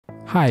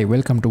Hi,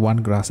 welcome to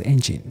OneGrass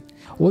Engine.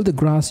 All the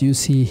grass you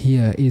see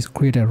here is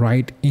created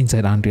right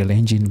inside Unreal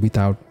Engine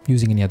without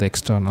using any other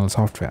external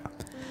software.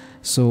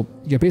 So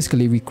yeah,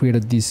 basically we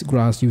created this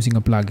grass using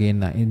a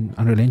plugin in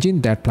Unreal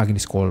Engine. That plugin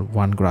is called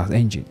OneGrass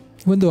Engine.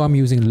 Even though I'm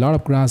using a lot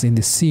of grass in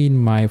this scene,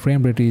 my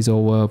frame rate is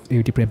over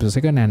 80 frames per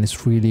second and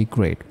it's really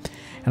great.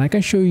 And I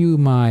can show you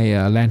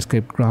my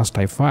landscape grass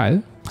type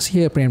file. So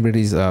here frame rate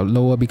is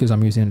lower because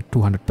I'm using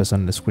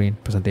 200% the screen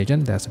percentage,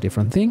 and that's a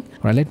different thing.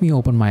 Alright, let me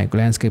open my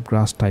landscape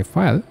grass type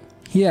file.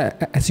 Here,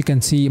 as you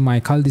can see, my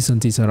color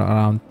distances are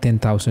around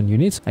 10,000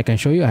 units. I can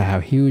show you I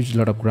have huge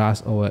lot of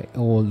grass over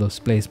all those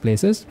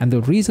places. And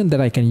the reason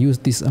that I can use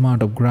this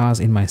amount of grass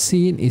in my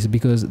scene is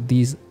because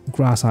these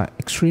grass are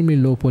extremely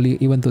low poly,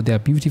 even though they are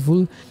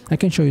beautiful. I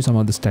can show you some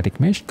of the static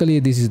mesh. Clearly,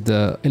 this is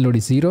the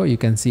LOD 0. You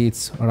can see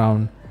it's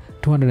around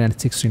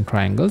 216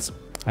 triangles.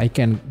 I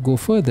can go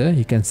further.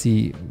 You can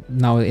see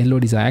now the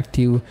LODs are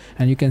active,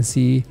 and you can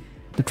see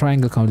the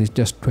triangle count is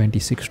just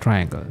 26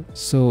 triangles.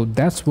 So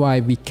that's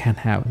why we can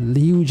have a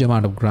huge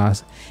amount of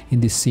grass in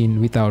this scene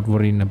without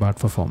worrying about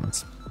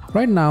performance.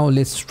 Right now,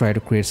 let's try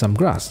to create some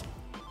grass.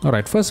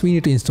 Alright, first we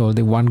need to install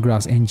the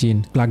OneGrass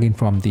Engine plugin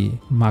from the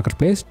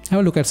marketplace.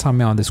 Have a look at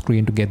somewhere on the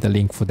screen to get the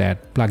link for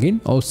that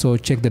plugin. Also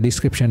check the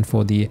description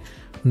for the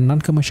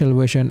non-commercial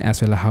version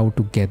as well as how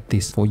to get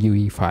this for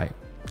UE5.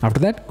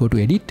 After that, go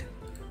to Edit,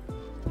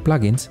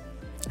 Plugins,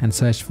 and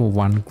search for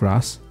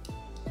OneGrass.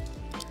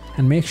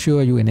 And make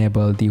sure you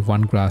enable the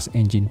OneGrass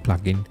Engine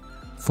plugin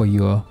for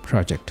your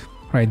project.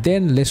 Right,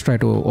 then let's try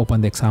to open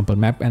the example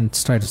map and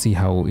try to see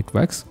how it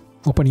works.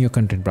 Open your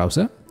content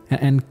browser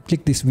and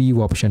click this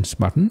View Options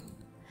button,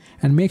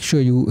 and make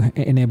sure you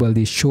enable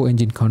the Show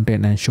Engine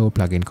Content and Show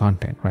Plugin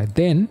Content. Right,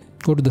 then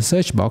go to the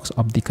search box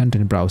of the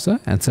content browser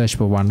and search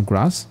for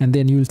OneGrass, and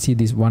then you'll see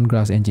this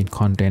OneGrass Engine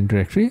Content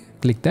directory.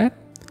 Click that,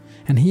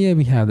 and here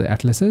we have the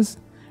atlases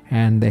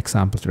and the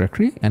examples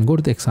directory, and go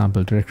to the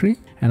example directory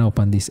and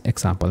open this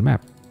example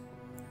map.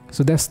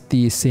 So that's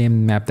the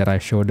same map that I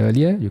showed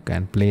earlier. You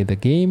can play the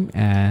game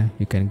and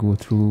you can go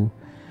through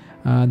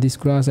this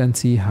grass and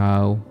see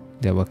how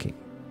they're working.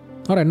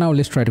 Alright, now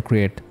let's try to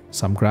create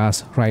some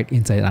grass right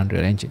inside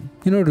Unreal Engine.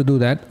 In order to do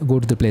that, go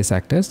to the place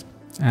actors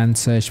and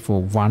search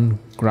for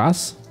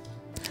OneGrass.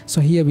 So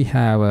here we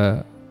have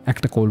a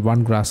actor called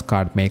OneGrass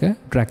Card Maker.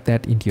 Drag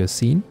that into your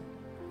scene.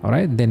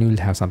 Alright, then you will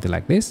have something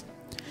like this.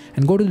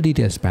 And go to the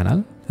details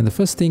panel, and the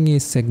first thing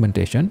is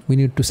segmentation. We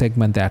need to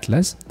segment the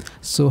atlas.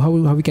 So how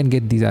we can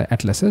get these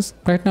atlases?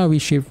 Right now we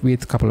shift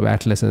with a couple of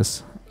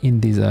atlases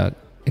in these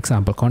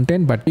example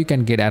content, but you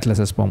can get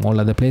atlases from all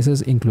other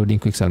places, including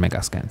Quixel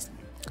Megascans.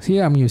 So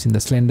here I'm using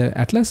the slender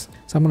atlas.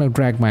 So I'm going to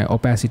drag my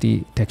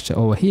opacity texture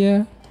over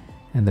here,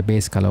 and the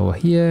base color over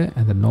here,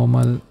 and the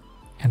normal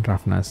and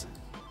roughness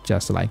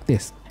just like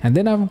this. And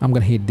then I'm going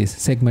to hit this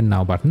segment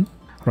now button.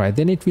 Right,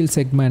 then it will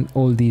segment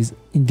all these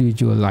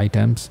individual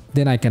items.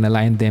 Then I can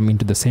align them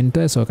into the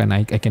center, so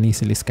I can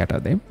easily scatter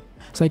them.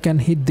 So I can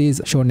hit this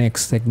Show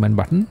Next Segment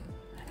button,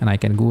 and I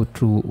can go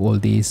through all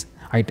these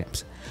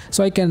items.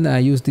 So I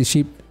can use the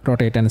Shift,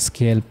 Rotate, and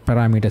Scale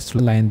parameters to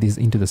align these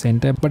into the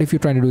center. But if you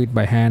try to do it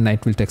by hand,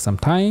 it will take some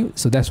time.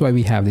 So that's why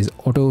we have this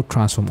Auto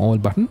Transform All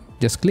button.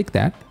 Just click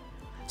that.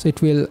 So it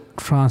will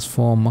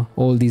transform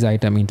all these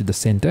items into the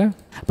center.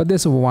 But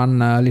there's one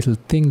little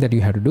thing that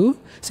you have to do.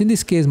 So in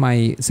this case,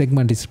 my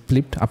segment is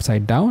flipped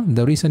upside down.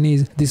 The reason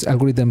is this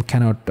algorithm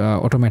cannot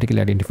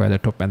automatically identify the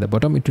top and the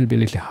bottom. It will be a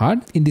little hard.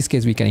 In this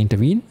case, we can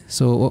intervene.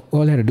 So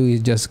all I have to do is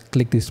just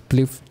click this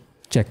flip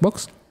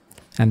checkbox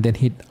and then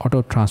hit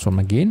Auto Transform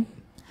again.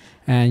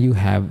 And you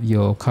have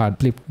your card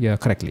flipped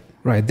correctly.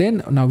 Right,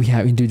 then now we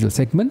have individual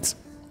segments.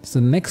 So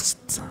the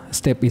next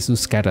step is to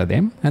scatter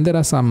them, and there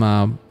are some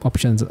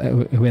options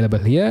available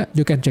here.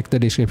 You can check the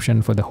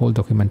description for the whole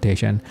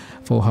documentation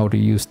for how to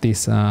use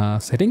these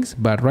settings.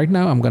 But right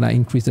now I'm gonna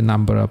increase the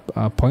number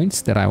of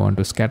points that I want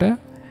to scatter.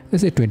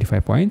 Let's say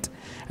 25 points,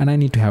 and I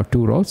need to have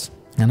 2 rows,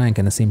 and I'm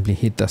gonna simply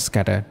hit the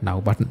Scatter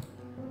Now button.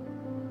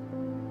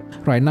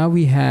 Right now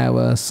we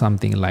have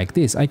something like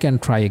this. I can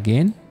try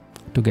again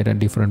to get a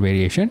different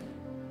variation.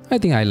 I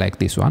think I like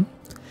this one.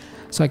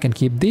 So I can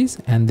keep this,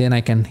 and then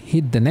I can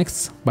hit the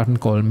next button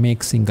called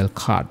Make Single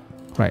Card.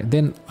 Right,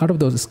 then out of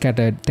those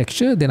scattered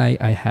texture, then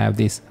I have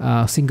this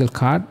single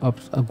card of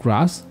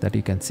grass that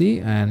you can see,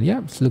 and yeah,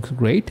 it looks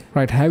great.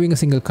 Right, having a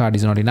single card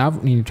is not enough.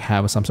 You need to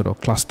have some sort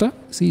of cluster.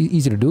 It's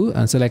easy to do,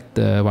 and select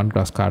the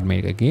OneGrass Card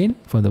Maker again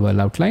from the world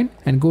outline,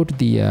 and go to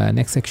the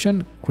next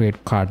section,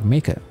 Create Card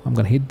Maker. I'm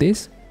gonna hit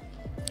this.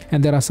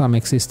 And there are some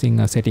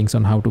existing settings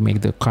on how to make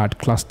the card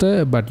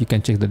cluster, but you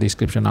can check the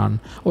description on,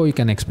 or you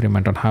can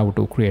experiment on how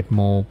to create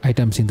more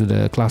items into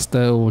the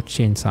cluster or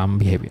change some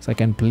behaviors. I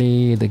can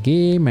play the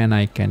game and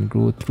I can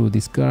go through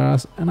this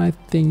grass, and I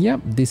think, yeah,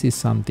 this is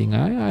something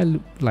I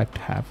like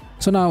to have.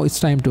 So now it's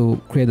time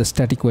to create the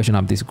static version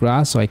of this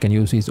grass, so I can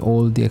use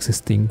all the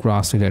existing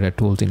grass related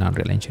tools in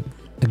Unreal Engine.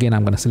 Again,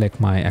 I'm going to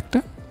select my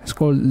actor.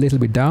 Scroll a little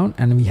bit down,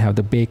 and we have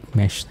the Bake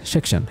Mesh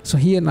section. So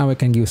here now I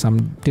can give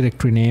some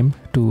directory name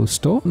to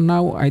store.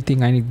 Now I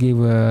think I need to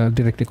give a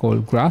directory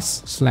called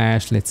grass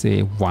 / let's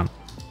say 1.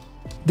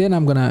 Then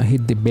I'm gonna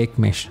hit the bake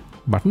mesh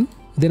button.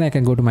 Then I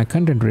can go to my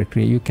content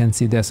directory. You can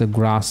see there's a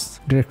grass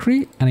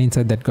directory, and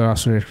inside that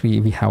grass directory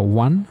we have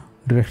one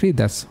directory.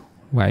 That's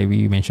why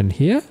we mentioned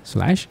here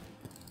slash.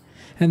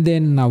 And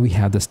then now we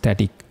have the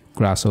static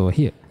grass over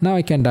here. Now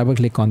I can double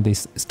click on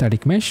this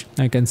static mesh.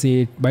 I can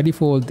see it by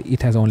default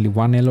it has only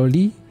one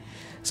LOD,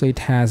 so it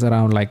has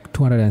around like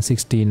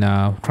 216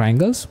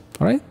 triangles.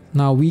 All right,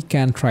 now we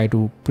can try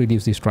to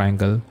reduce this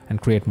triangle and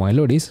create more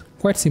LODs.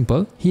 Quite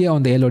simple. Here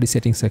on the LOD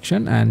settings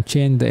section, and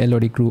change the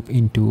LOD group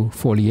into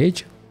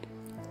foliage.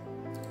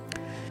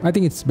 I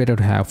think it's better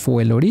to have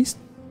 4 LODs.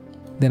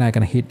 Then I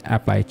can hit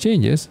apply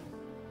changes.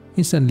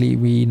 Instantly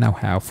we now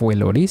have 4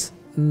 LODs.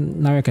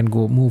 Now I can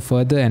go move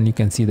further, and you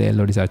can see the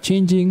LODs are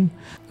changing.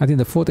 I think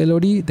the 4th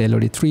LOD, the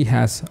LOD 3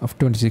 has of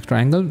 26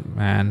 triangle,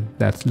 and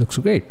that looks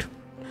great.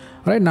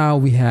 All right, now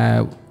we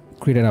have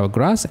created our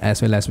grass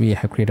as well as we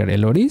have created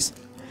LODs.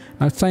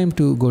 Now it's time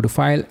to go to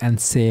file and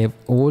save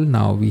all.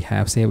 Now we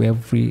have saved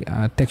every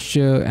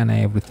texture and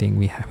everything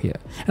we have here.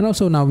 And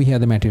also now we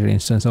have the material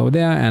instance over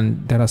there,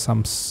 and there are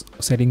some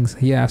settings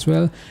here as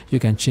well. You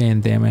can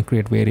change them and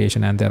create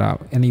variation,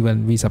 and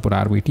even we support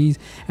RVTs,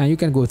 and you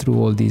can go through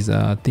all these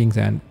things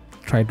and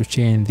try to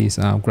change this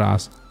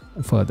grass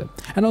further.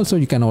 And also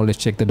you can always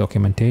check the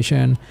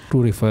documentation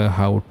to refer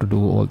how to do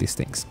all these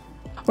things.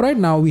 All right,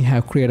 now we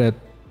have created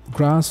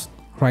grass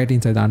right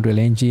inside the Unreal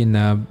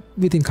Engine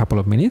within a couple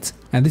of minutes,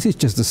 and this is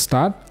just the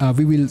start.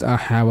 We will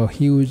have a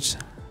huge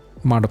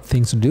amount of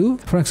things to do.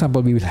 For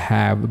example, we will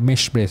have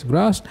mesh based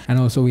grass, and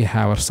also we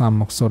have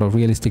some sort of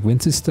realistic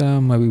wind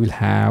system. We will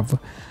have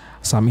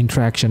some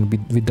interaction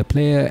with the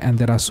player, and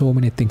there are so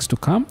many things to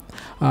come.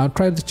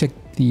 Try to check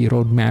the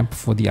roadmap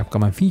for the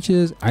upcoming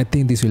features. I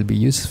think this will be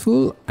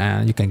useful,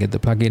 and you can get the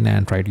plugin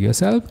and try it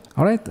yourself.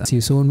 All right, see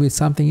you soon with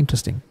something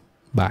interesting.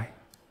 Bye.